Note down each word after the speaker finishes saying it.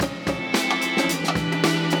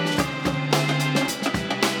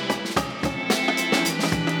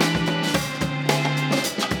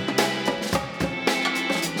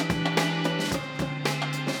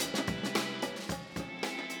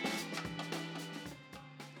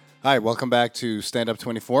Hi, welcome back to Stand Up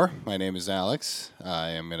 24. My name is Alex. I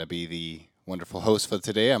am going to be the wonderful host for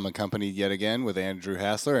today. I'm accompanied yet again with Andrew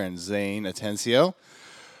Hassler and Zane Atencio.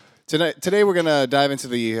 Today we're going to dive into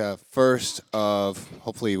the first of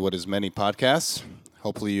hopefully what is many podcasts.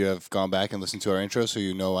 Hopefully you have gone back and listened to our intro so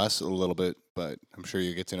you know us a little bit, but I'm sure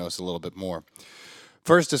you get to know us a little bit more.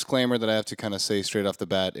 First disclaimer that I have to kind of say straight off the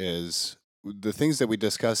bat is the things that we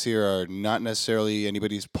discuss here are not necessarily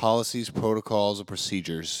anybody's policies, protocols, or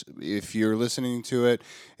procedures. If you're listening to it,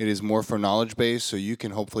 it is more for knowledge base, so you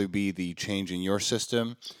can hopefully be the change in your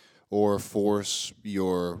system or force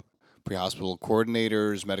your pre-hospital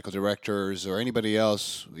coordinators, medical directors, or anybody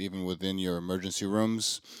else, even within your emergency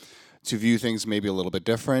rooms, to view things maybe a little bit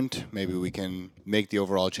different. Maybe we can make the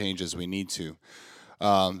overall changes we need to.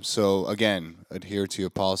 So again, adhere to your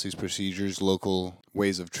policies, procedures, local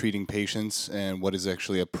ways of treating patients, and what is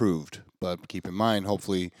actually approved. But keep in mind,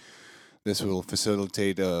 hopefully, this will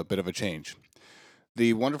facilitate a bit of a change.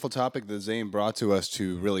 The wonderful topic that Zane brought to us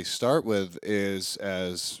to really start with is,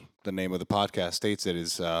 as the name of the podcast states, it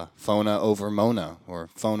is FONA over MONA, or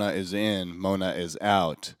FONA is in, MONA is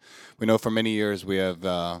out. We know for many years we have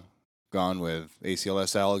gone with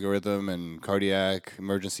ACLS algorithm and cardiac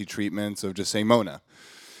emergency treatment, so just say MONA.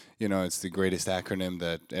 You know, it's the greatest acronym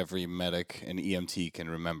that every medic and EMT can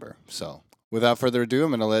remember. So without further ado,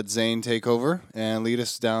 I'm going to let Zane take over and lead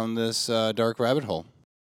us down this dark rabbit hole.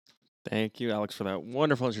 Thank you, Alex, for that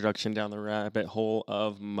wonderful introduction down the rabbit hole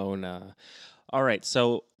of MONA. All right,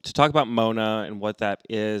 so to talk about MONA and what that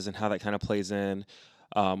is and how that kind of plays in,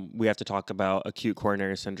 we have to talk about acute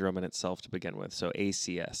coronary syndrome in itself to begin with, so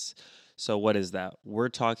ACS. So what is that? We're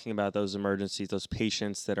talking about those emergencies, those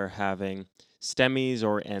patients that are having STEMIs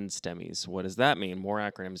or NSTEMIs. What does that mean? More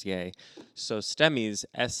acronyms, yay. So STEMIs,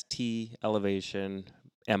 ST elevation,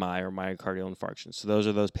 MI or myocardial infarction. So those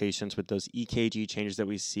are those patients with those EKG changes that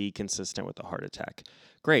we see consistent with a heart attack.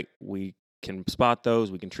 Great. We can spot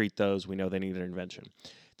those. We can treat those. We know they need an intervention.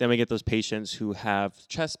 Then we get those patients who have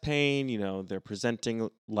chest pain. You know, they're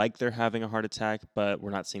presenting like they're having a heart attack, but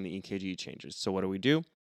we're not seeing the EKG changes. So what do?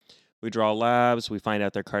 We draw labs, we find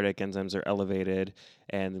out their cardiac enzymes are elevated,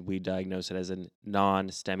 and we diagnose it as a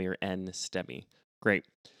non-STEMI or N-STEMI. Great.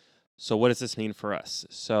 So what does this mean for us?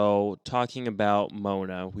 So talking about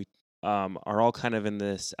MONA, we are all kind of in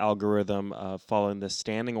this algorithm of following the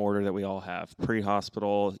standing order that we all have.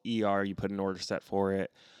 Pre-hospital, ER, you put an order set for it,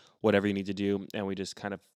 whatever you need to do, and we just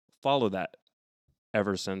kind of follow that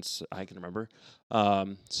ever since I can remember.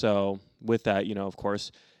 So with that, you know, of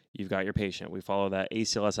course, you've got your patient. We follow that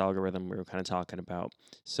ACLS algorithm we were kind of talking about.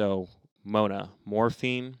 So MONA,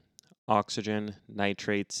 morphine, oxygen,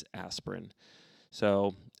 nitrates, aspirin.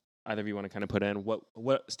 So either of you want to kind of put in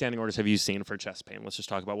what standing orders have you seen for chest pain? Let's just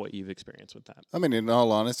talk about what you've experienced with that. I mean, in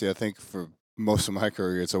all honesty, I think for most of my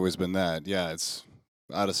career, it's always been that. Yeah, it's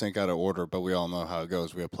out of sync, out of order, but we all know how it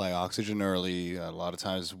goes. We apply oxygen early. A lot of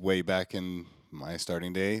times, way back in my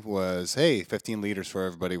starting day was, hey, 15 liters for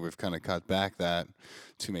everybody. We've kind of cut back that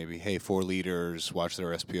to maybe, hey, 4 liters, watch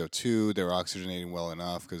their SpO2. They're oxygenating well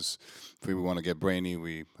enough because if we want to get brainy,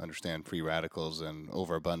 we understand free radicals and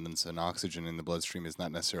overabundance in oxygen in the bloodstream is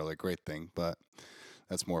not necessarily a great thing, but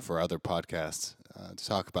that's more for other podcasts to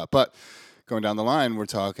talk about. But going down the line, we're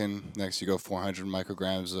talking next you go 400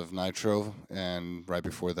 micrograms of nitro, and right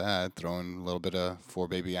before that, throwing a little bit of 4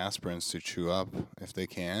 baby aspirins to chew up if they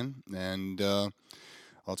can. And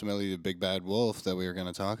ultimately, the big bad wolf that we are going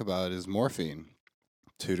to talk about is morphine.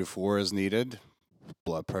 2 to 4 is needed,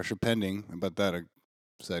 blood pressure pending, but that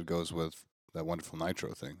said goes with that wonderful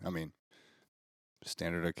nitro thing. I mean,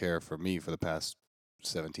 standard of care for me for the past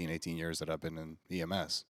 17, 18 years that I've been in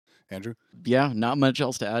EMS. Andrew? Yeah, not much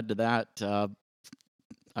else to add to that.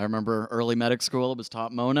 I remember early medic school, it was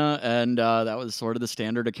taught MONA, and that was sort of the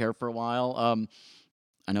standard of care for a while.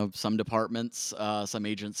 I know some departments, some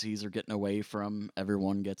agencies are getting away from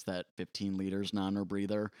everyone gets that 15 liters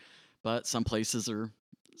non-rebreather, but some places are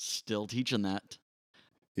still teaching that.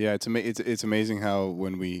 Yeah, it's amazing how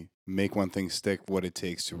when we make one thing stick, what it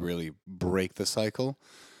takes to really break the cycle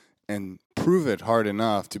and prove it hard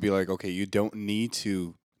enough to be like, okay, you don't need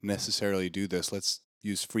to necessarily do this. Let's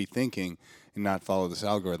use free thinking and not follow this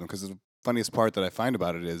algorithm. Because the funniest part that I find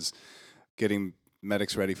about it is getting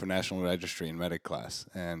medics ready for national registry in medic class,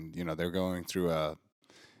 and you know they're going through a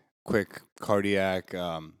quick cardiac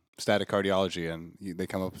static cardiology, and they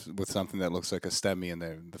come up with something that looks like a STEMI,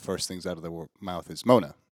 and the first things out of their mouth is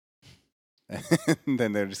MONA. And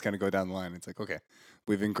then they're just kind of go down the line. It's like, okay,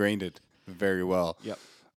 we've ingrained it very well. Yep.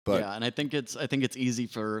 But yeah, and I think it's easy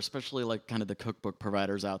for especially like kind of the cookbook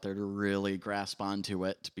providers out there to really grasp onto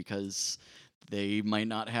it because they might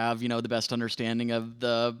not have the best understanding of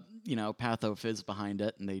the pathophys behind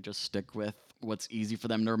it, and they just stick with what's easy for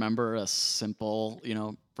them to remember, a simple,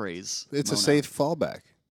 phrase. It's a Mona. safe fallback.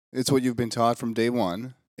 It's what you've been taught from day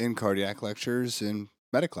one in cardiac lectures in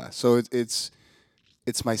medic class. So it's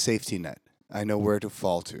my safety net. I know where to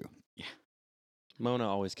fall to. Mona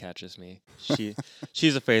always catches me.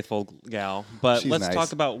 She's a faithful gal. But She's let's nice.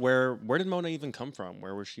 talk about where did Mona even come from?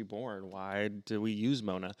 Where was she born? Why did we use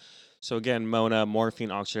Mona? So again, Mona,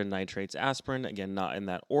 morphine, oxygen, nitrates, aspirin. Again, not in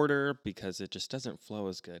that order because it just doesn't flow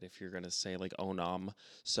as good if you're going to say like onam.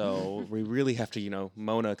 So we really have to,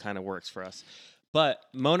 Mona kind of works for us. But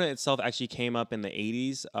Mona itself actually came up in the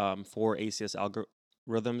 80s for ACS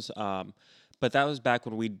algorithms. But that was back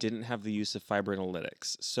when we didn't have the use of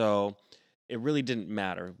fibrinolytics. So it really didn't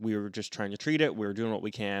matter. We were just trying to treat it. We were doing what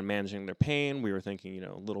we can, managing their pain. We were thinking,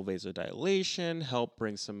 little vasodilation, help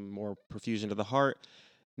bring some more perfusion to the heart.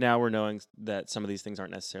 Now we're knowing that some of these things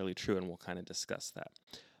aren't necessarily true, and we'll kind of discuss that.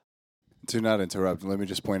 To not interrupt, let me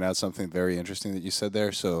just point out something very interesting that you said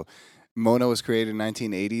there. So Mona was created in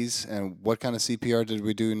 1980s, and what kind of CPR did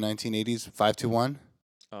we do in 1980s? 5-1?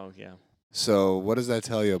 Oh, yeah. So what does that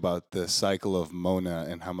tell you about the cycle of Mona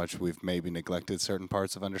and how much we've maybe neglected certain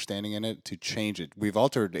parts of understanding in it to change it? We've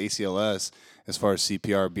altered ACLS as far as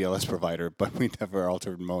CPR, BLS provider, but we never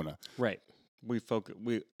altered Mona. Right.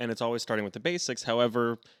 And it's always starting with the basics.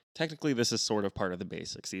 However, technically this is sort of part of the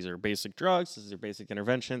basics. These are basic drugs. These are basic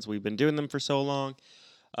interventions. We've been doing them for so long.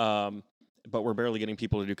 But we're barely getting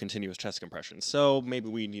people to do continuous chest compressions. So maybe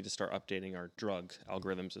we need to start updating our drug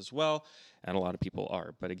algorithms as well. And a lot of people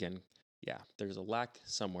are. But again, yeah, there's a lack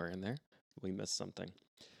somewhere in there. We missed something.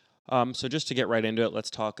 So just to get right into it,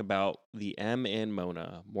 let's talk about the M in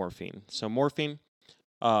Mona, morphine. So morphine,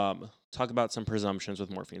 talk about some presumptions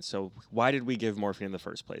with morphine. So why did we give morphine in the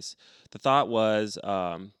first place? The thought was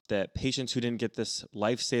that patients who didn't get this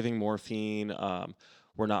life-saving morphine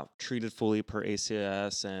were not treated fully per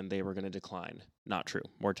ACS and they were going to decline. Not true.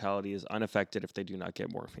 Mortality is unaffected if they do not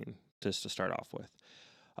get morphine, just to start off with.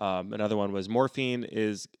 Another one was morphine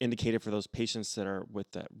is indicated for those patients that are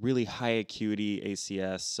with the really high acuity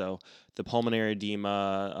ACS, so the pulmonary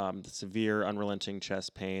edema, the severe unrelenting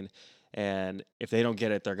chest pain, and if they don't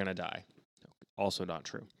get it, they're going to die. Also not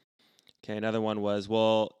true. Okay, another one was,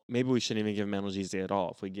 well, maybe we shouldn't even give them analgesia at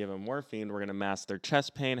all. If we give them morphine, we're going to mask their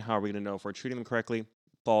chest pain. How are we going to know if we're treating them correctly?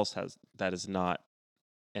 False. That is not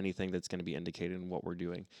anything that's going to be indicated in what we're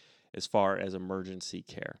doing as far as emergency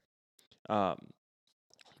care.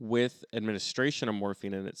 With administration of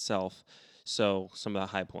morphine in itself, so some of the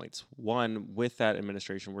high points. One, with that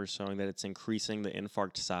administration, we're showing that it's increasing the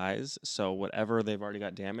infarct size. So whatever they've already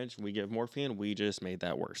got damaged, we give morphine, we just made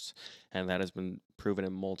that worse. And that has been proven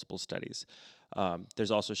in multiple studies. There's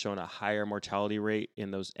also shown a higher mortality rate in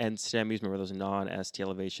those NSTEMIs, remember those non-ST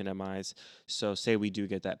elevation MIs. So say we do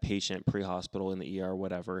get that patient pre-hospital in the ER,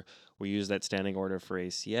 whatever, we use that standing order for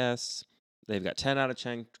ACS. They've got 10 out of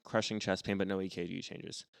 10 crushing chest pain, but no EKG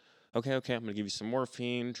changes. Okay, I'm going to give you some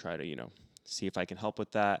morphine, try to, see if I can help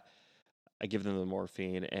with that. I give them the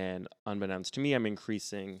morphine, and unbeknownst to me, I'm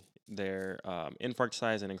increasing their infarct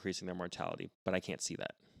size and increasing their mortality, but I can't see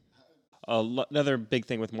that. Another big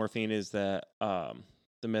thing with morphine is that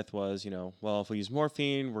the myth was, well, if we use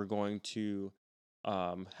morphine, we're going to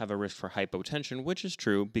have a risk for hypotension, which is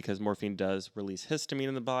true because morphine does release histamine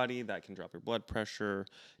in the body. That can drop your blood pressure.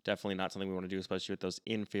 Definitely not something we want to do, especially with those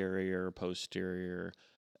inferior, posterior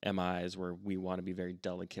MIs where we want to be very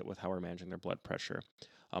delicate with how we're managing their blood pressure.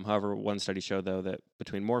 However, one study showed, though, that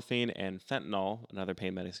between morphine and fentanyl, another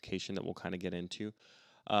pain medication that we'll kind of get into,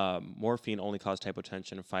 morphine only caused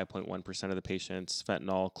hypotension in 5.1% of the patients,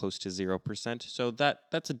 fentanyl close to 0%. So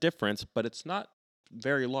that's a difference, but it's not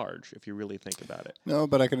very large if you really think about it. No,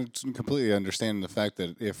 but I can completely understand the fact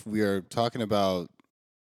that if we are talking about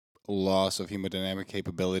loss of hemodynamic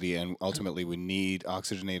capability and ultimately we need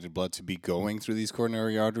oxygenated blood to be going through these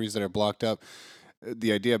coronary arteries that are blocked up,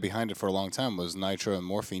 the idea behind it for a long time was nitro and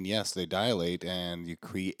morphine, yes, they dilate and you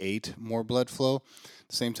create more blood flow. At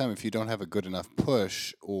the same time, if you don't have a good enough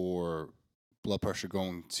push or blood pressure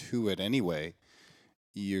going to it anyway,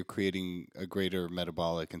 you're creating a greater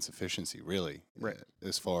metabolic insufficiency, really, right?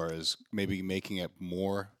 As far as maybe making it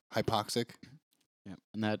more hypoxic. Yeah,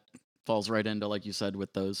 and that falls right into, like you said,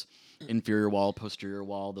 with those inferior wall, posterior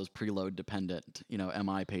wall, those preload dependent,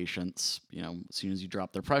 MI patients. As soon as you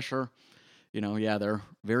drop their pressure, they're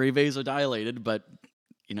very vasodilated, but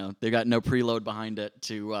they got no preload behind it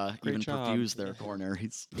to even perfuse their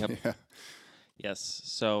coronaries. Yep. Yeah. Yes.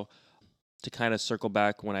 So to kind of circle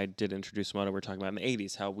back, when I did introduce Mona, we were talking about in the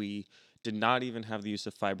 80s how we did not even have the use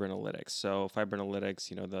of fibrinolytics. So fibrinolytics,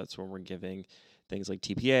 that's when we're giving things like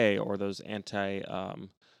TPA or those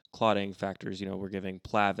clotting factors. We're giving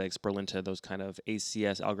Plavix, Brilinta, those kind of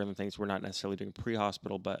ACS algorithm things. We're not necessarily doing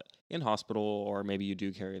pre-hospital, but in hospital, or maybe you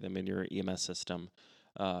do carry them in your EMS system,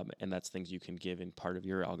 and that's things you can give in part of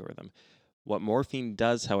your algorithm. What morphine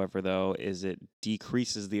does, however, though, is it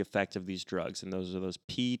decreases the effect of these drugs, and those are those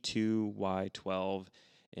P2Y12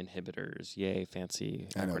 inhibitors. Yay, fancy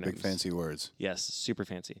acronyms. I know, big fancy words. Yes, super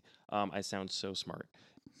fancy. I sound so smart.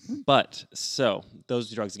 But so those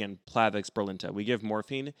drugs again, Plavix, Brilinta, we give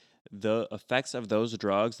morphine. The effects of those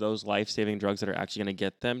drugs, those life-saving drugs that are actually going to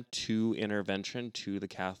get them to intervention, to the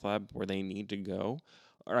cath lab where they need to go,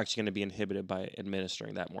 are actually going to be inhibited by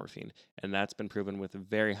administering that morphine. And that's been proven with a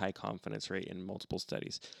very high confidence rate in multiple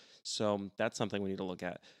studies. So that's something we need to look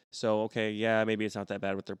at. So, okay, yeah, maybe it's not that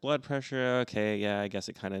bad with their blood pressure. Okay, yeah, I guess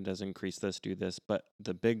it kind of does increase this, do this. But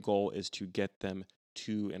the big goal is to get them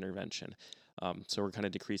to intervention. So we're kind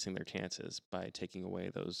of decreasing their chances by taking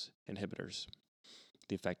away those inhibitors,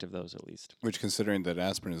 the effect of those at least. Which, considering that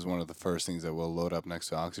aspirin is one of the first things that will load up next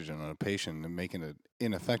to oxygen on a patient and making it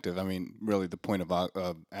ineffective. I mean, really, the point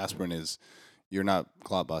of aspirin is you're not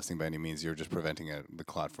clot busting by any means. You're just preventing the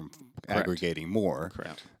clot from aggregating more.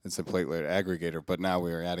 Correct. It's a platelet aggregator. But now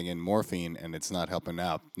we're adding in morphine, and it's not helping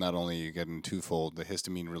out. Not only are you getting twofold, the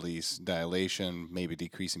histamine release, dilation, maybe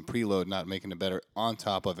decreasing preload, not making it better. On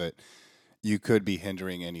top of it, you could be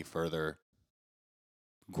hindering any further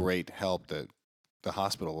great help that the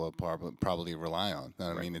hospital will probably rely on.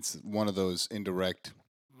 I mean, it's one of those indirect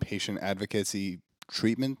patient advocacy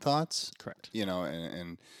treatment thoughts. Correct.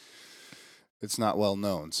 And it's not well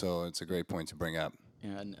known, so it's a great point to bring up.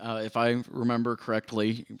 And if I remember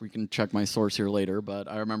correctly, we can check my source here later, but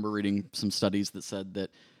I remember reading some studies that said that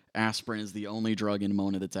aspirin is the only drug in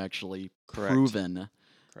Mona that's actually proven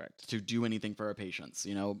to do anything for our patients.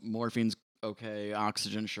 Morphine's okay,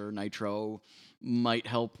 oxygen, sure, nitro might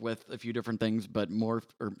help with a few different things, but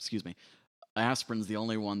aspirin's the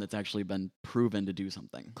only one that's actually been proven to do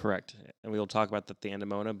something. Correct. And we'll talk about that at the end of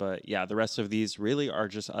Mona, but yeah, the rest of these really are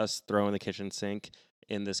just us throwing the kitchen sink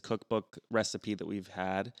in this cookbook recipe that we've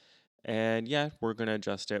had. And yeah, we're going to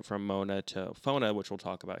adjust it from Mona to FONA, which we'll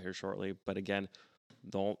talk about here shortly. But again,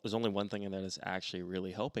 there's only one thing in that is actually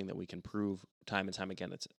really helping that we can prove time and time again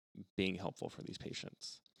that's being helpful for these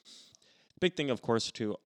patients. Big thing, of course,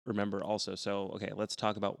 to remember also. So, okay, let's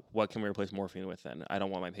talk about what can we replace morphine with then. I don't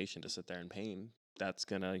want my patient to sit there in pain. That's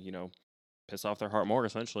going to, piss off their heart more,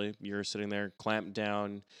 essentially. You're sitting there clamped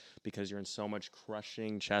down because you're in so much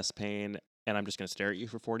crushing chest pain, and I'm just going to stare at you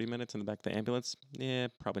for 40 minutes in the back of the ambulance. Yeah,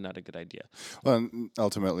 probably not a good idea. Well,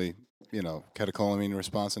 ultimately, catecholamine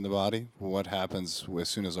response in the body, what happens as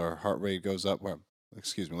soon as our heart rate goes up? Well,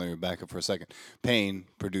 excuse me, let me back up for a second. Pain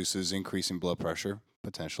produces increasing blood pressure,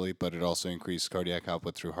 potentially, but it also increases cardiac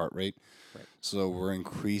output through heart rate. Right. So we're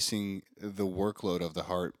increasing the workload of the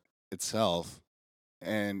heart itself,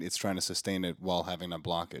 and it's trying to sustain it while having a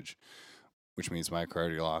blockage, which means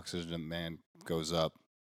myocardial oxygen demand goes up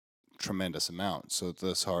tremendous amount. So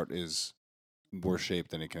this heart is worse shaped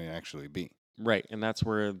than it can actually be. Right, and that's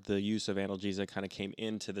where the use of analgesia kind of came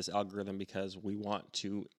into this algorithm, because we want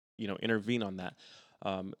to, intervene on that.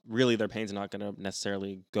 Really, their pain's not going to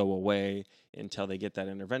necessarily go away until they get that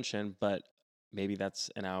intervention, but maybe that's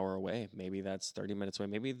an hour away. Maybe that's 30 minutes away.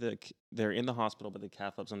 Maybe they're in the hospital, but the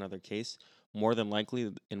cath lab's another case. More than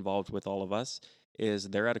likely involved with all of us is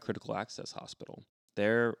they're at a critical access hospital.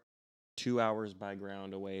 They're 2 hours by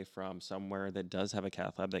ground away from somewhere that does have a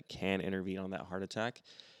cath lab that can intervene on that heart attack.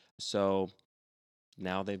 So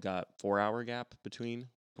now they've got 4-hour gap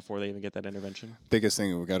before they even get that intervention. Biggest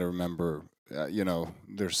thing we got to remember,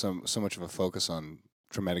 there's so much of a focus on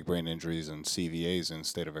traumatic brain injuries and CVAs in the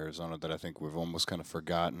state of Arizona that I think we've almost kind of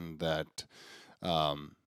forgotten that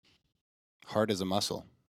heart is a muscle.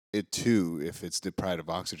 It too, if it's deprived of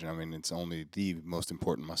oxygen, I mean, it's only the most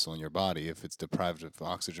important muscle in your body. If it's deprived of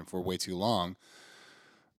oxygen for way too long,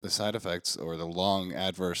 the side effects or the long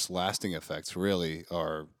adverse lasting effects really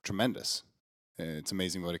are tremendous. It's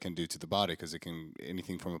amazing what it can do to the body, because it can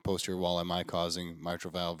anything from a posterior wall MI causing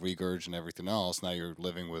mitral valve regurg and everything else. Now you're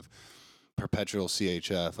living with perpetual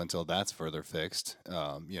CHF until that's further fixed.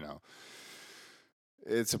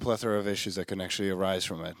 It's a plethora of issues that can actually arise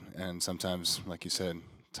from it. And sometimes, like you said,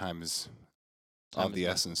 time is of the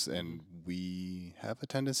essence. And we have a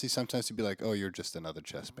tendency sometimes to be like, oh, you're just another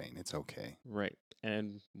chest pain. It's okay. Right.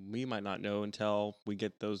 And we might not know until we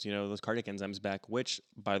get those, those cardiac enzymes back, which,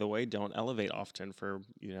 by the way, don't elevate often for,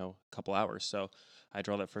 a couple hours. So I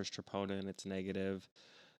draw that first troponin, it's negative.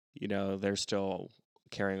 They're still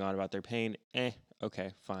carrying on about their pain.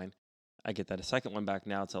 Okay, fine. I get that a second one back.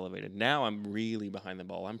 Now it's elevated. Now I'm really behind the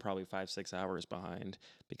ball. I'm probably 5-6 hours behind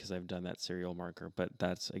because I've done that serial marker. But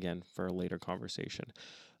that's, again, for a later conversation.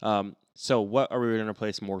 So what are we going to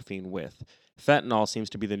replace morphine with? Fentanyl seems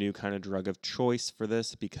to be the new kind of drug of choice for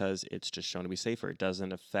this because it's just shown to be safer. It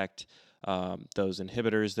doesn't affect those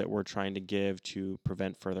inhibitors that we're trying to give to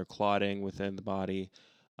prevent further clotting within the body.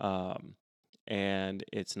 And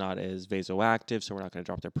it's not as vasoactive, so we're not going to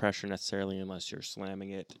drop their pressure necessarily unless you're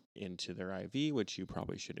slamming it into their IV, which you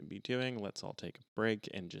probably shouldn't be doing. Let's all take a break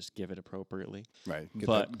and just give it appropriately. Right.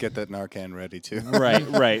 Get that Narcan ready too.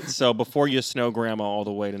 Right. So before you snow grandma all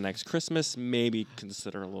the way to next Christmas, maybe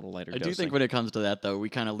consider a little lighter dosing. I do think when it comes to that, though, we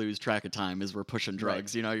kind of lose track of time as we're pushing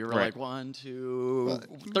drugs. You know, you're like 1, 2,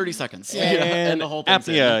 30 seconds. And the whole thing's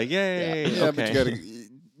apnea, in. yay. Yeah, Okay. but you got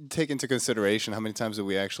to take into consideration how many times do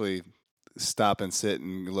we actually stop and sit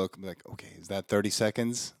and look like, okay, is that 30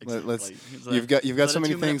 seconds? Exactly. You've got so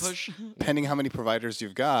many 2-minute things push? pending how many providers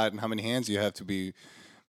you've got and how many hands you have to be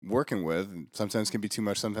working with. Sometimes can be too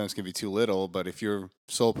much, sometimes can be too little, but if you're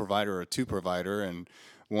sole provider or two provider and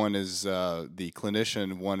one is the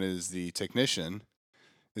clinician, one is the technician,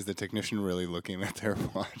 is the technician really looking at their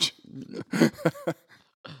watch?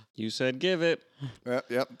 You said give it.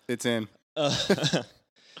 Yep, it's in.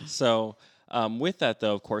 So with that,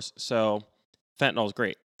 though, of course, so fentanyl is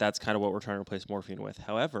great. That's kind of what we're trying to replace morphine with.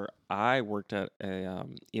 However, I worked at a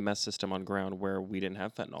EMS system on ground where we didn't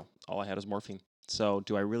have fentanyl. All I had was morphine. So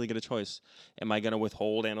do I really get a choice? Am I going to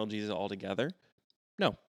withhold analgesia altogether?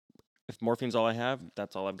 No. If morphine's all I have,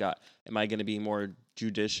 that's all I've got. Am I going to be more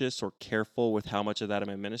judicious or careful with how much of that I'm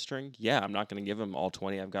administering? Yeah, I'm not going to give them all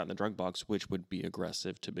 20 I've got in the drug box, which would be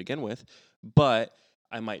aggressive to begin with. But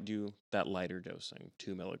I might do that lighter dosing,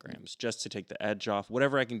 2 milligrams, just to take the edge off,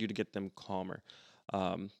 whatever I can do to get them calmer.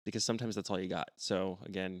 Because sometimes that's all you got. So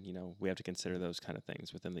again, we have to consider those kind of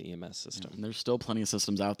things within the EMS system. And there's still plenty of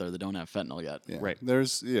systems out there that don't have fentanyl yet. Yeah. Right.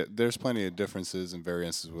 There's plenty of differences and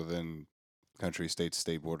variances within country, state to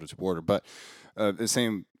state, border to border. But the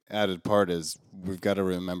same added part is we've got to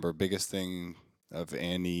remember biggest thing of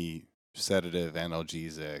any sedative,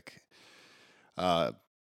 analgesic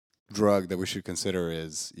drug that we should consider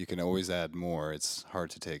is you can always add more. It's hard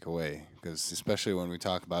to take away because especially when we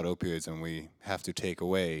talk about opioids and we have to take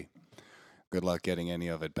away, good luck getting any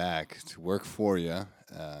of it back to work for you.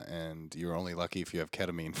 And you're only lucky if you have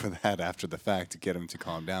ketamine for that after the fact to get them to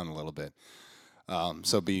calm down a little bit.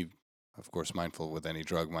 So be, of course, mindful with any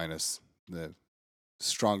drug minus the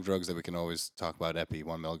strong drugs that we can always talk about. Epi,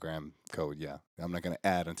 1 milligram code. Yeah, I'm not going to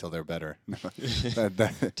add until they're better.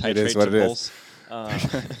 Titrate it is what to it pulse. is.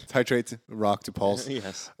 Titrate rock to pulse.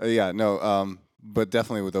 Yes. But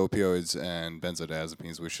definitely with opioids and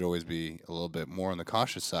benzodiazepines, we should always be a little bit more on the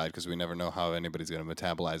cautious side because we never know how anybody's going to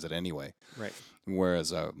metabolize it anyway. Right.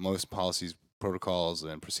 Whereas most policies, protocols,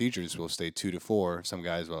 and procedures will stay 2 to 4. Some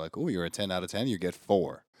guys were like, "Oh, you're a 10 out of 10, you get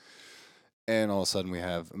 4." And all of a sudden we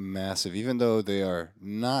have massive, even though they are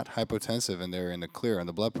not hypotensive and they're in the clear on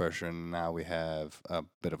the blood pressure, and now we have a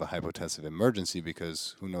bit of a hypotensive emergency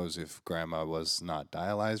because who knows if grandma was not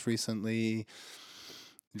dialyzed recently.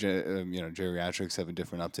 Geriatrics have a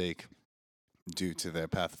different uptake due to their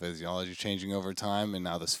pathophysiology changing over time, and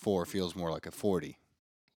now this 4 feels more like a 40,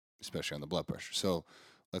 especially on the blood pressure. So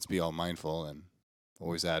let's be all mindful and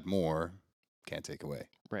always add more, can't take away.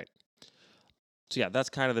 Right. So yeah, that's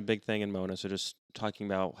kind of the big thing in Mona. So just talking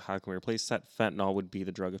about how can we replace that, fentanyl would be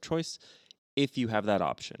the drug of choice if you have that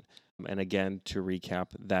option. And again, to recap,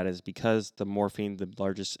 that is because the morphine, the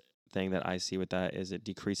largest thing that I see with that is it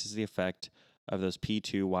decreases the effect of those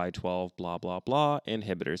P2, Y12, blah, blah, blah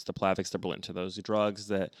inhibitors, the Plavix, the Brilinta, those drugs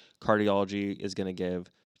that cardiology is going to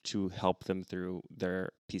give to help them through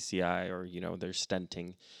their PCI or, their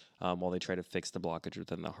stenting while they try to fix the blockage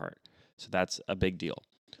within the heart. So that's a big deal.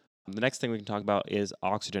 The next thing we can talk about is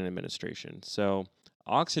oxygen administration. So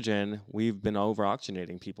oxygen, we've been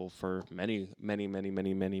over-oxygenating people for many, many, many,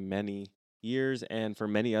 many, many, many years and for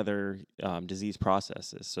many other disease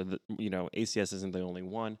processes. So, ACS isn't the only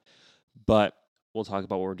one, but we'll talk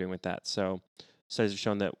about what we're doing with that. So studies have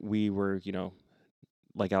shown that we were,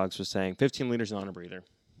 like Alex was saying, 15 liters on a breather,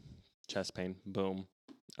 chest pain, boom.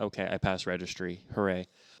 Okay, I passed registry, hooray.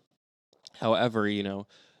 However,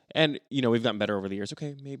 and, we've gotten better over the years.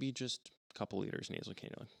 Okay, maybe just a couple liters nasal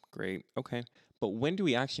cannula. Great. Okay. But when do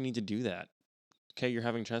we actually need to do that? Okay, you're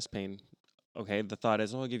having chest pain. Okay, the thought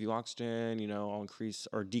is, I'll give you oxygen, I'll increase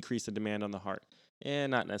or decrease the demand on the heart.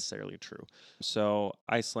 Not necessarily true. So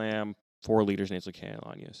I slam 4 liters nasal cannula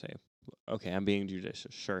on you. Say, okay, I'm being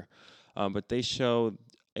judicious, sure. But they show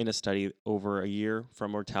in a study over a year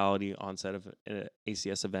from mortality onset of an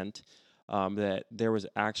ACS event, that there was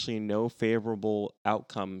actually no favorable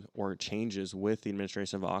outcome or changes with the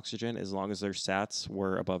administration of oxygen as long as their sats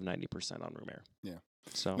were above 90% on room air. Yeah.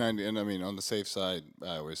 So 90, and I mean, on the safe side,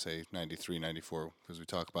 I always say 93, 94, because we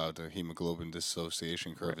talk about the hemoglobin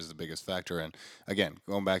dissociation curve Right. is the biggest factor. And again,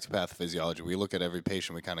 going back to pathophysiology, we look at every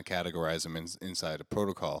patient, we kind of categorize them inside a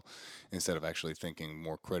protocol instead of actually thinking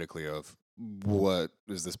more critically of what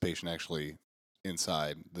is this patient actually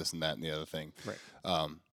inside, this and that and the other thing. Right.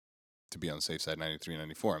 To be on the safe side, 93,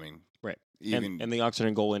 94. I mean, right. even And the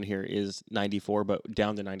oxygen goal in here is 94, but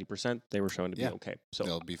down to 90%, they were shown to be Yeah. okay. So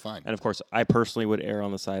they'll be fine. and of course, I personally would err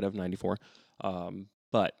on the side of 94.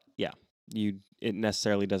 But yeah, it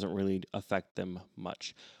necessarily doesn't really affect them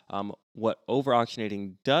much. What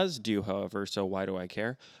over-oxygenating does do, however, so why do I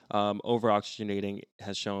care? Over-oxygenating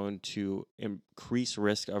has shown to increase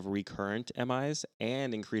risk of recurrent MIs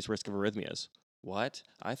and increase risk of arrhythmias. What?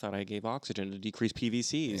 I thought I gave oxygen to decrease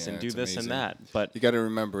PVCs and do it's this amazing. and that. But You got to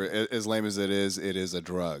remember, as lame as it is a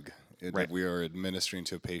drug Right. that we are administering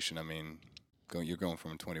to a patient. I mean, you're going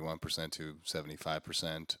from 21% to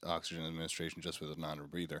 75% oxygen administration just with a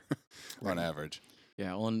non-rebreather on average.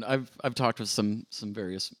 Yeah, well, and I've talked with some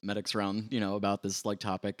various medics around about this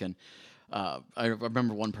topic, and I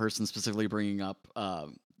remember one person specifically bringing up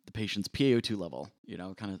the patient's PaO2 level,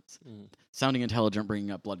 kind of sounding intelligent, bringing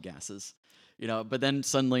up blood gases, but then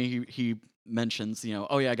suddenly he mentions,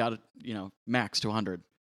 oh yeah, I got it, max to 100.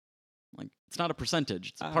 Like, it's not a percentage;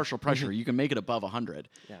 it's partial pressure. You can make it above 100.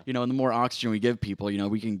 Yeah. And the more oxygen we give people,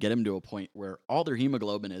 we can get them to a point where all their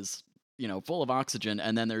hemoglobin is, full of oxygen,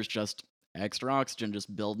 and then there's just extra oxygen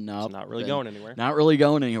just building up. it's not really going anywhere. Not really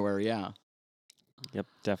going anywhere. Yeah. Yep,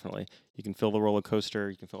 definitely. You can fill the roller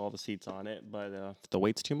coaster, you can fill all the seats on it, but if the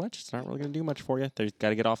weight's too much, it's not really going to do much for you. There's got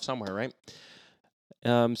to get off somewhere, right?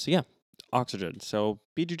 So yeah, oxygen. So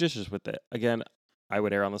be judicious with it. Again, I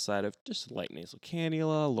would err on the side of just light nasal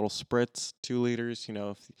cannula, a little spritz, 2 liters.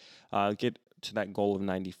 Get to that goal of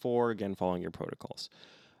 94. Again, following your protocols.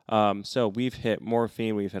 So we've hit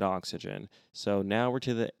morphine, we've hit oxygen. So now we're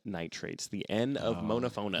to the nitrates, the N of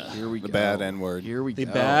monofona. Here we The go. bad N word. Here we The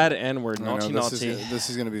go. bad N word, I know, naughty, naughty. This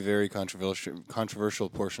is going to be very controversial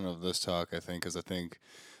portion of this talk, I think, because I think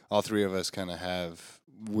all three of us kind of have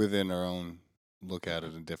within our own look at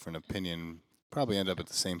it a different opinion. Probably end up at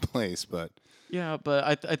the same place, but Yeah,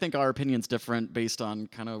 but I think our opinion's different based on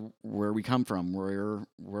kind of where we come from.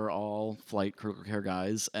 We're all flight critical care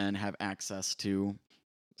guys and have access to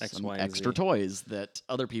X, some Y, and extra Z. toys that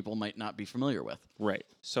other people might not be familiar with. Right.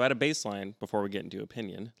 So at a baseline, before we get into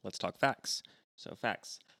opinion, let's talk facts. So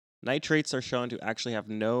facts. Nitrates are shown to actually have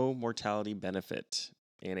no mortality benefit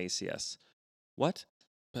in ACS. What?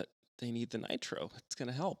 But they need the nitro. It's going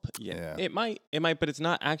to help. Yeah. It might, but it's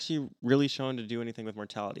not actually really shown to do anything with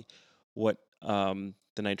mortality. What the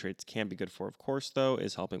nitrates can be good for, of course, though,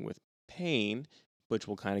 is helping with pain, which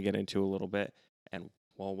we'll kind of get into a little bit. And,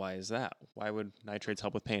 well, why is that? Why would nitrates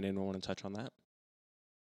help with pain? Anyone want to touch on that?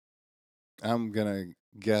 I'm going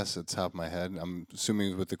to guess at the top of my head. I'm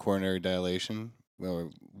assuming with the coronary dilation,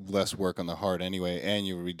 well, less work on the heart anyway, and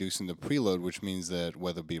you're reducing the preload, which means that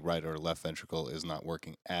whether it be right or left ventricle is not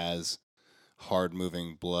working as hard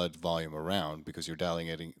moving blood volume around because you're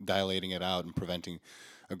dilating it out and preventing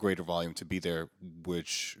a greater volume to be there,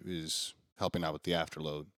 which is helping out with the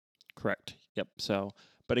afterload. Correct. Yep. So,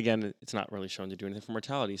 but again, it's not really shown to do anything for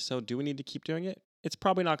mortality. So, do we need to keep doing it? It's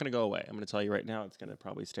probably not going to go away. I'm going to tell you right now, it's going to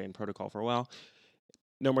probably stay in protocol for a while.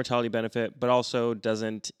 No mortality benefit, but also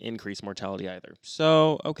doesn't increase mortality either.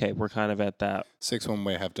 So, okay, we're kind of at that. 6 one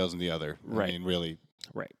way, half dozen the other. Right. I mean, really.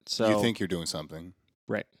 Right. So You think you're doing something.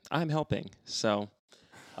 Right. I'm helping. So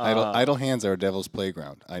Idle hands are a devil's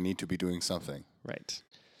playground. I need to be doing something. Right.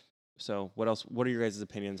 So what else? What are your guys'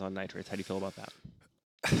 opinions on nitrates? How do you feel about that?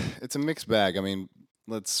 It's a mixed bag. I mean,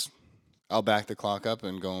 I'll back the clock up,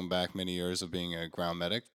 and going back many years of being a ground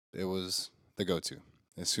medic, it was the go-to.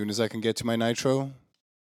 As soon as I can get to my nitro,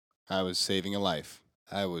 I was saving a life.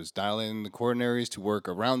 I was dilating the coronaries to work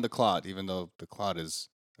around the clot, even though the clot is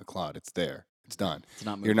a clot. It's there. It's done. It's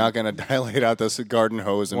not moving. You're not going to dilate out this garden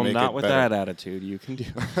hose and Well, make not it with better. that attitude. You can do.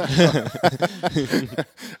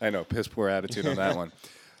 I know, piss poor attitude on that one.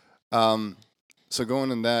 So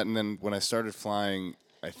going in that, and then when I started flying,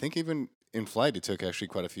 I think even in flight it took actually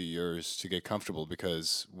quite a few years to get comfortable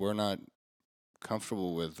because we're not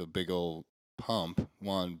comfortable with a big old pump.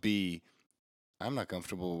 1B, I'm not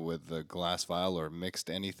comfortable with the glass vial or mixed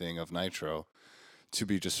anything of nitro to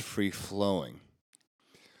be just free flowing.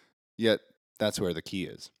 Yet that's where the key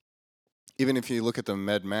is. Even if you look at the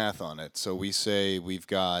med math on it, so we say we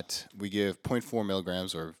give 0.4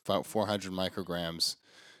 milligrams or about 400 micrograms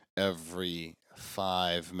every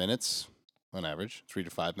 5 minutes. on average, 3 to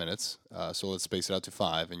 5 minutes. So let's space it out to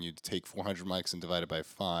 5, and you take 400 mics and divide it by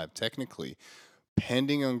 5. Technically,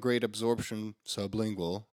 pending on great absorption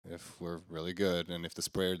sublingual, if we're really good, and if the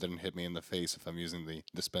sprayer didn't hit me in the face if I'm using the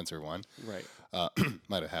dispenser one. Right.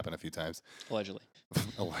 Might have happened a few times. Allegedly.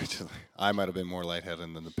 Allegedly. I might have been more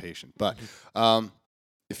lightheaded than the patient. But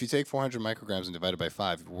if you take 400 micrograms and divide it by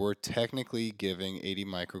 5, we're technically giving 80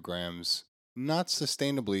 micrograms, not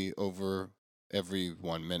sustainably over every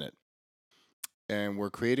 1 minute. And we're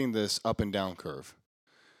creating this up and down curve.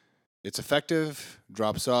 It's effective,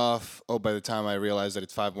 drops off. Oh, by the time I realize that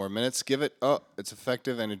it's 5 more minutes, give it, oh, it's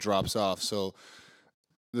effective, and it drops off. So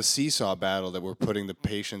the seesaw battle that we're putting the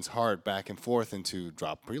patient's heart back and forth into,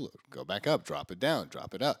 drop preload, go back up, drop it down,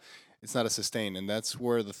 drop it up. It's not a sustain. And that's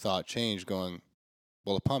where the thought changed, going,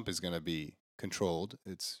 well, a pump is going to be controlled.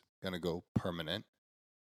 It's going to go permanent.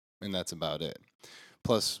 And that's about it.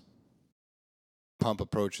 Plus, pump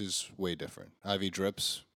approach is way different. IV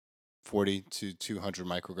drips, 40 to 200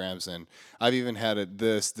 micrograms. And I've even had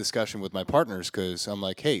this discussion with my partners because I'm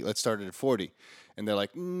like, hey, let's start it at 40. And they're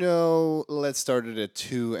like, no, let's start it at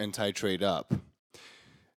 2 and titrate up.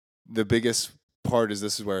 The biggest part is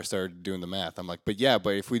this is where I started doing the math. I'm like, but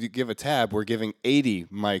if we give a tab, we're giving 80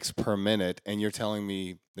 mics per minute, and you're telling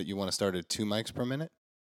me that you want to start at 2 mics per minute?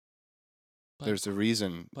 There's a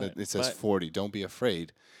reason that it says 40. Don't be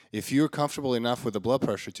afraid. If you're comfortable enough with the blood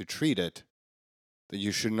pressure to treat it, that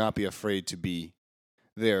you should not be afraid to be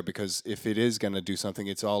there, because if it is going to do something,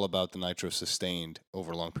 it's all about the nitro sustained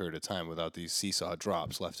over a long period of time without these seesaw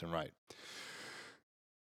drops left and right.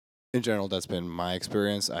 In general, that's been my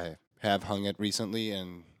experience. I have hung it recently,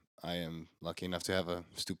 and I am lucky enough to have a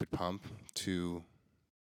stupid pump to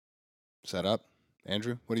set up.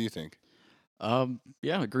 Andrew, what do you think?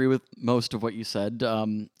 Yeah, I agree with most of what you said.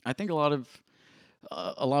 I think a lot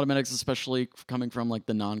of medics, especially coming from like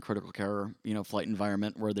the non-critical care, flight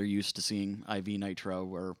environment where they're used to seeing IV nitro,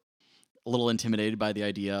 were a little intimidated by the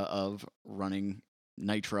idea of running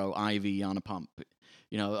nitro IV on a pump.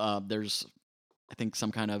 There's, I think,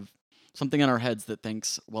 something in our heads that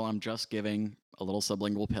thinks, well, I'm just giving a little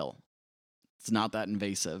sublingual pill. It's not that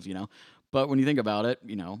invasive, But when you think about it,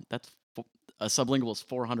 that's a sublingual is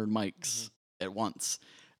 400 mics at once,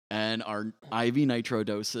 and our IV nitro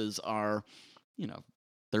doses are,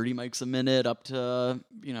 30 mics a minute up to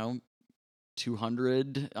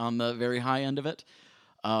 200 on the very high end of it.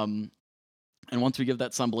 And once we give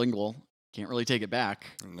that sublingual, can't really take it back.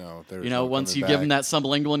 No, there's no once you give them that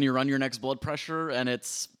sublingual and you run your next blood pressure and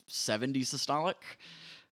it's 70 systolic,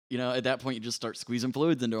 at that point you just start squeezing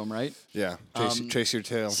fluids into them, right? Yeah, chase your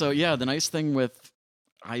tail. So yeah, the nice thing with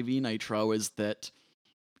IV nitro is that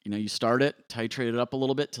you start it, titrate it up a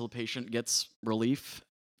little bit till the patient gets relief,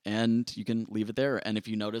 and you can leave it there. And if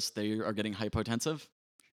you notice they are getting hypotensive,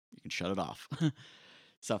 you can shut it off.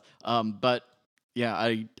 So, but yeah,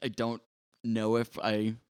 I don't know if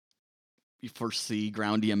I foresee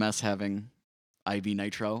ground EMS having IV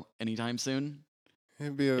nitro anytime soon.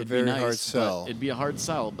 It'd be a very hard sell. It'd be a hard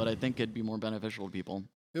sell, but I think it'd be more beneficial to people.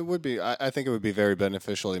 It would be. I think it would be very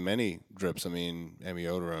beneficial in many drips. I mean,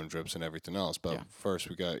 amiodarone drips and everything else. But first,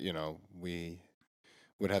 we got, we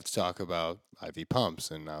would have to talk about IV pumps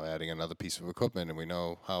and now adding another piece of equipment. And we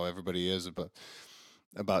know how everybody is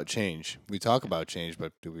about change. We talk about change,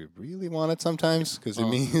 but do we really want it sometimes? Because it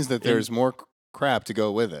means that there's more crap to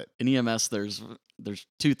go with it. In EMS, there's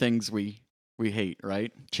two things we hate,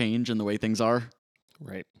 right? Change and the way things are.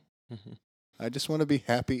 Right. I just want to be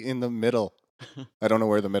happy in the middle. I don't know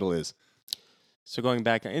where the middle is. So going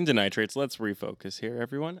back into nitrates, let's refocus here,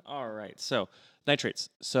 everyone. All right. So nitrates.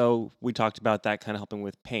 So we talked about that kind of helping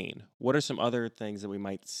with pain. What are some other things that we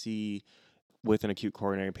might see with an acute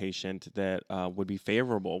coronary patient that would be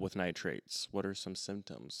favorable with nitrates? What are some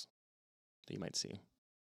symptoms that you might see?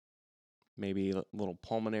 Maybe a little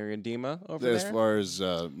pulmonary edema over there? As far as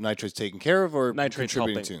nitrates taken care of or nitrates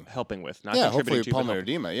contributing to? Helping with. Not hopefully pulmonary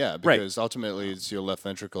edema, because right. Ultimately it's your left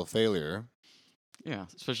ventricle failure. Yeah,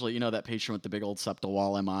 especially, that patient with the big old septal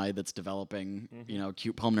wall MI that's developing,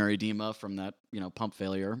 acute pulmonary edema from that, pump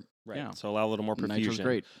failure. Right. Yeah. So allow a little more perfusion. Nitro's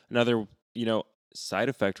great. Another, side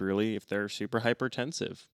effect, really, if they're super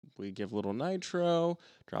hypertensive, we give a little nitro,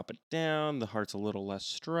 drop it down. The heart's a little less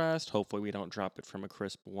stressed. Hopefully we don't drop it from a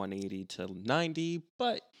crisp 180 to 90,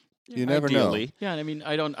 but you never ideally, know. Yeah, I mean,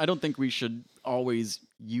 I don't think we should always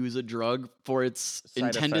use a drug for its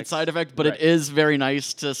intended side effect, but it is very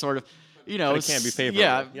nice to sort of, but it can be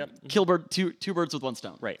favorable. Yeah, kill two birds with one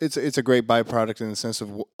stone. Right. It's a great byproduct in the sense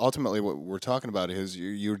of ultimately what we're talking about is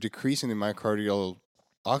you're decreasing the myocardial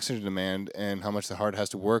oxygen demand and how much the heart has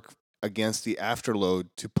to work against the afterload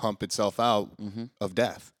to pump itself out of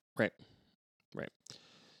death. Right. Right.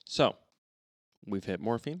 So we've hit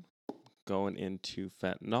morphine, going into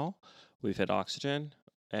fentanyl. We've hit oxygen,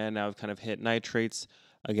 and now we've kind of hit nitrates.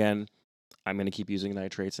 Again, I'm going to keep using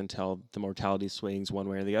nitrates until the mortality swings one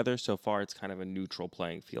way or the other. So far, it's kind of a neutral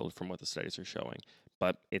playing field from what the studies are showing,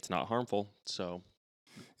 but it's not harmful. So,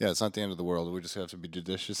 Yeah, it's not the end of the world. We just have to be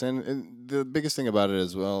judicious. And the biggest thing about it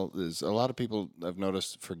as well is a lot of people I've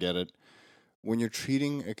noticed forget it. When you're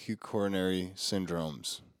treating acute coronary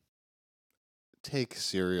syndromes, take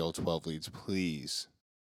serial 12 leads, please.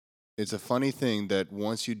 It's a funny thing that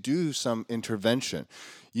once you do some intervention,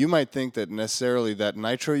 you might think that necessarily that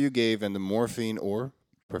nitro you gave and the morphine or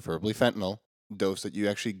preferably fentanyl dose that you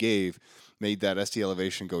actually gave made that ST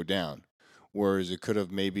elevation go down. Whereas it could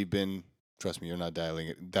have maybe been, trust me, you're not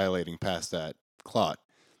dilating past that clot.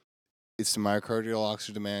 It's the myocardial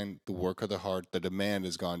oxygen demand, the work of the heart, the demand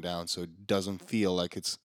has gone down, so it doesn't feel like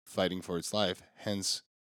it's fighting for its life. Hence,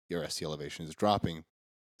 your ST elevation is dropping,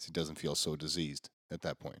 so it doesn't feel so diseased at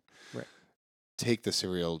that point. right. Take the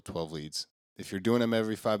serial 12 leads. If you're doing them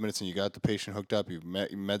every 5 minutes and you got the patient hooked up, your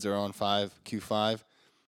meds are on Q5,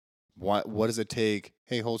 what does it take?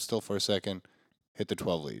 Hey, hold still for a second, hit the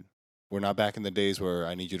 12 lead. We're not back in the days where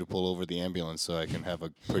I need you to pull over the ambulance so I can have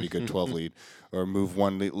a pretty good 12 lead or move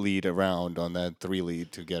one lead around on that 3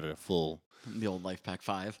 lead to get a full. The old Life Pack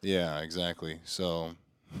 5. Yeah, exactly. So,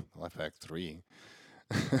 Life Pack 3.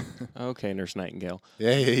 Okay, Nurse Nightingale.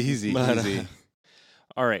 Yeah, easy, But, easy.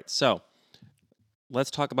 All right, so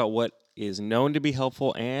let's talk about what is known to be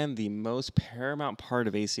helpful and the most paramount part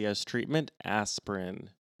of ACS treatment, aspirin.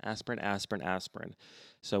 Aspirin.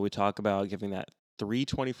 So we talk about giving that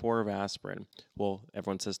 324 of aspirin. Well,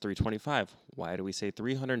 everyone says 325. Why do we say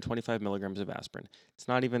 325 milligrams of aspirin? It's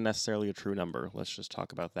not even necessarily a true number. Let's just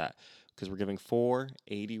talk about that. Because we're giving 4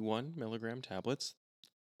 81 milligram tablets.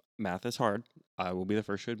 Math is hard. I will be the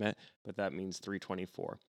first to admit, but that means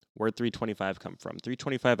 324. Where'd 325 come from?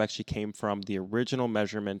 325 actually came from the original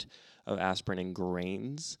measurement of aspirin in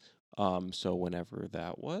grains. So whenever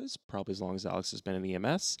that was, probably as long as Alex has been in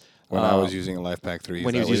EMS. When I was using a Life Pack 3.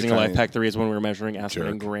 When he was using a Life Pack 3 is when we were measuring aspirin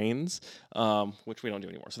in jerk. grains, which we don't do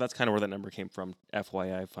anymore. So that's kind of where that number came from.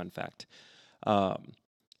 FYI, fun fact.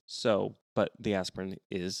 But the aspirin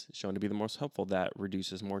is shown to be the most helpful. That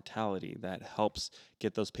reduces mortality. That helps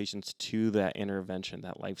get those patients to that intervention,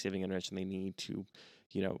 that life-saving intervention they need to,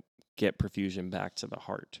 get perfusion back to the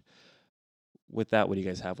heart. With that, what do you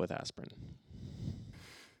guys have with aspirin?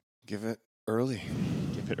 Give it early.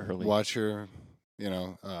 Give it early. Watch your,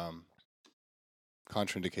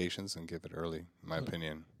 contraindications and give it early, in my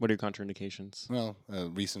opinion. What are your contraindications? Well,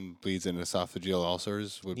 recent bleeds and esophageal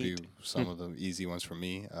ulcers would Neat. be some of the easy ones for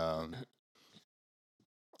me.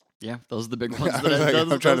 Yeah, those are the big ones.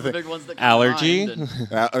 I'm trying to think. Big ones that come Allergy? to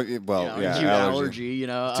mind. Acute allergy.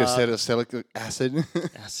 Just salicylic acid.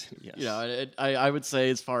 Acid, yes. I would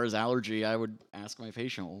say as far as allergy, I would ask my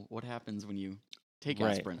patient, well, what happens when you take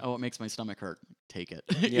Right. aspirin? Oh, it makes my stomach hurt. Take it.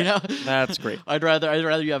 Yeah, that's great. I'd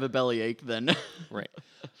rather you have a bellyache than Right.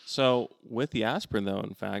 So with the aspirin, though,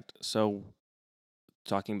 in fact,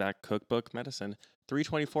 talking back cookbook medicine,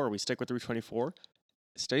 324, we stick with 324.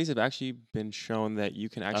 Studies have actually been shown that you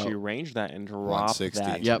can actually range that and drop 160.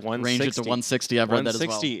 that. Yep, range it to 160. I've read that as well.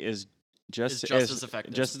 160 is just as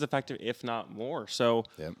effective. Just as effective, if not more. So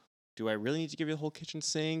Yep. do I really need to give you the whole kitchen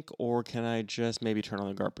sink, or can I just maybe turn on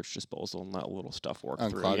the garbage disposal and let a little stuff work Unclog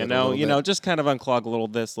through? it a little bit. Just kind of unclog a little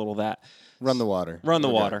this, little that. Run the water. Run the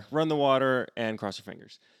Okay. water, and cross your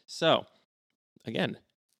fingers. So, again,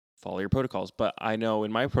 follow your protocols. But I know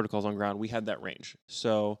in my protocols on ground, we had that range.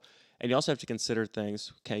 So, and you also have to consider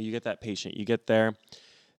things. Okay, you get that patient. You get there.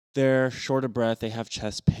 They're short of breath. They have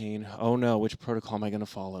chest pain. Oh, no. Which protocol am I going to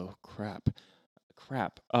follow? Crap.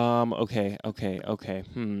 Okay.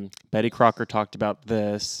 Betty Crocker talked about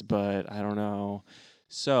this, but I don't know.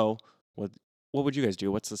 So, what would you guys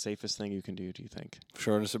do? What's the safest thing you can do think?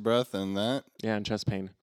 Shortness of breath and that. Yeah, and chest pain.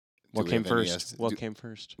 Do What we came have any first? What came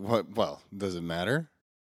first? Well, does it matter?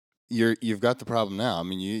 You've got the problem now. I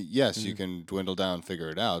mean, you Mm-hmm. can dwindle down, figure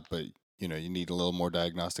it out, but you need a little more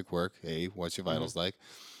diagnostic work. Hey, what's your vitals like?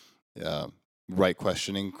 Right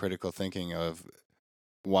questioning, critical thinking of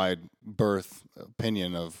wide berth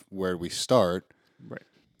opinion of where we start. Right.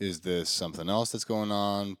 Is this something else that's going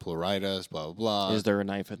on? Pleuritis, blah blah blah. Is there a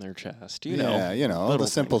knife in their chest? All the little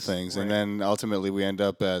simple things. Right. And then ultimately we end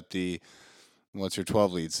up at the what's your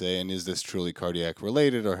 12 lead say, and is this truly cardiac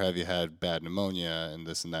related, or have you had bad pneumonia and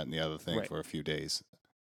this and that and the other thing Right. for a few days?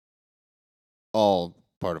 All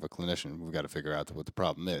part of a clinician. We've got to figure out what the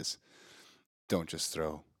problem is. Don't just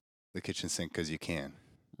throw the kitchen sink because you can.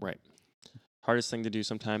 Right. Hardest thing to do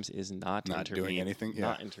sometimes is not intervene. doing anything. Yeah.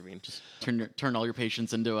 Not intervene. Just turn all your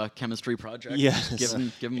patients into a chemistry project. Yes. Just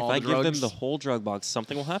give them all If I the drugs. give them the whole drug box,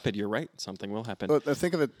 something will happen. You're right. Something will happen. But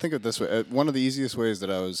think of it this way. One of the easiest ways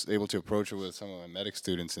that I was able to approach it with some of my medic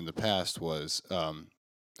students in the past was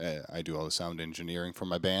I do all the sound engineering for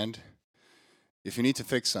my band. If you need to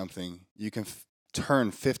fix something, you can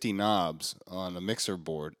turn 50 knobs on a mixer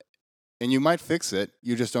board, and you might fix it.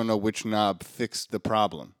 You just don't know which knob fixed the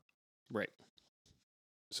problem. Right.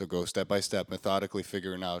 So go step by step, methodically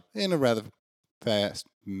figuring out in a rather fast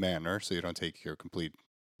manner, so you don't take your complete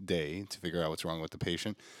day to figure out what's wrong with the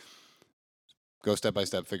patient. Go step by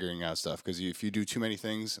step figuring out stuff, because if you do too many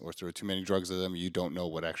things or throw too many drugs at them, you don't know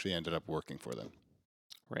what actually ended up working for them.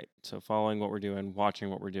 Right. So following what we're doing, watching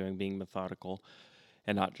what we're doing, being methodical,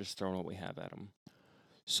 and not just throwing what we have at them.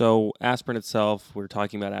 So aspirin itself, we're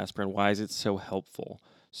talking about aspirin. Why is it so helpful?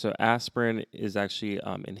 So aspirin is actually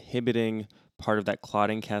inhibiting part of that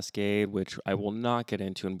clotting cascade, which I will not get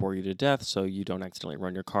into and bore you to death, so you don't accidentally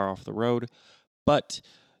run your car off the road. But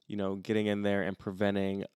getting in there and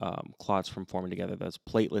preventing clots from forming together, those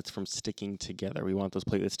platelets from sticking together. We want those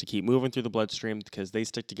platelets to keep moving through the bloodstream because they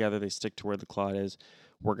stick together, they stick to where the clot is.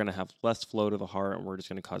 We're going to have less flow to the heart, and we're just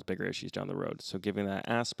going to cause bigger issues down the road. So giving that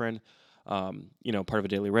aspirin, part of a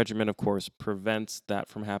daily regimen, of course, prevents that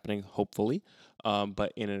from happening, hopefully.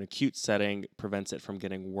 But in an acute setting, prevents it from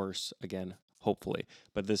getting worse again, hopefully.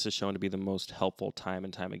 But this is shown to be the most helpful time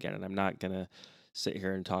and time again. And I'm not going to sit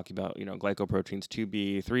here and talk about, glycoproteins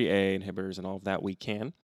 2B, 3A inhibitors and all of that. We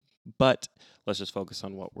can. But let's just focus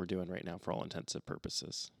on what we're doing right now for all intensive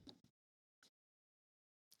purposes.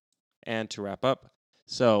 And to wrap up,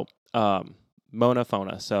 so MONA,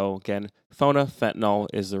 FONA. So again, FONA, fentanyl,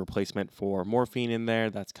 is the replacement for morphine in there.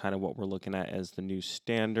 That's kind of what we're looking at as the new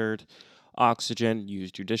standard. Oxygen,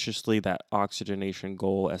 used judiciously, that oxygenation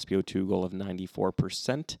goal, SpO2 goal of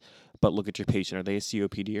 94%. But look at your patient. Are they a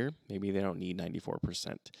COPDer? Maybe they don't need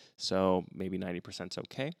 94%. So maybe 90% is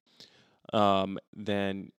okay.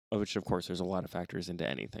 Then, which of course, there's a lot of factors into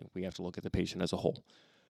anything. We have to look at the patient as a whole.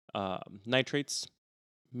 Nitrates,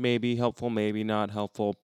 maybe helpful, maybe not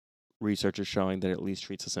helpful. Research is showing that it at least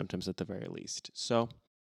treats the symptoms at the very least. So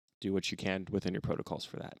do what you can within your protocols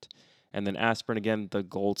for that. And then aspirin, again, the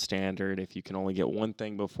gold standard. If you can only get one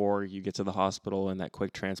thing before you get to the hospital and that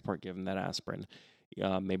quick transport, give them that aspirin.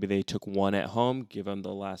 Maybe they took one at home, give them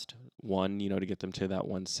the last one, to get them to that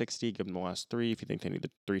 160. Give them the last three if you think they need the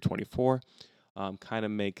 324. Kind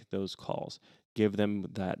of make those calls. Give them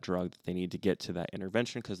that drug that they need to get to that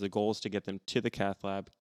intervention, because the goal is to get them to the cath lab,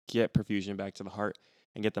 get perfusion back to the heart,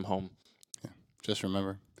 and get them home. Yeah. Just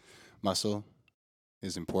remember, muscle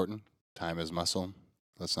is important. Time is muscle.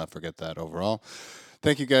 Let's not forget that overall.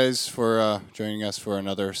 Thank you guys for joining us for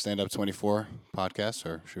another Stand Up 24 podcast,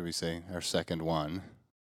 or should we say our second one.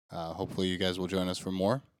 Hopefully you guys will join us for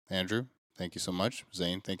more. Andrew, thank you so much.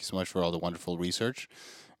 Zane, thank you so much for all the wonderful research.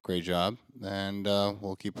 Great job. And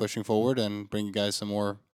we'll keep pushing forward and bring you guys some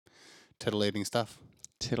more titillating stuff.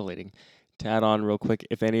 Titillating. To add on real quick,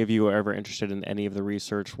 if any of you are ever interested in any of the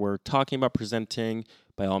research we're talking about presenting,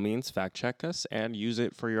 by all means, fact check us and use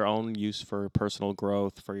it for your own use, for personal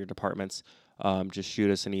growth, for your departments. Just shoot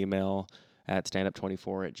us an email at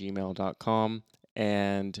standup24@gmail.com,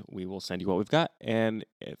 and we will send you what we've got. And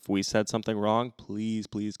if we said something wrong, please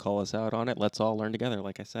call us out on it. Let's all learn together.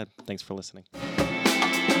 Like I said, thanks for listening.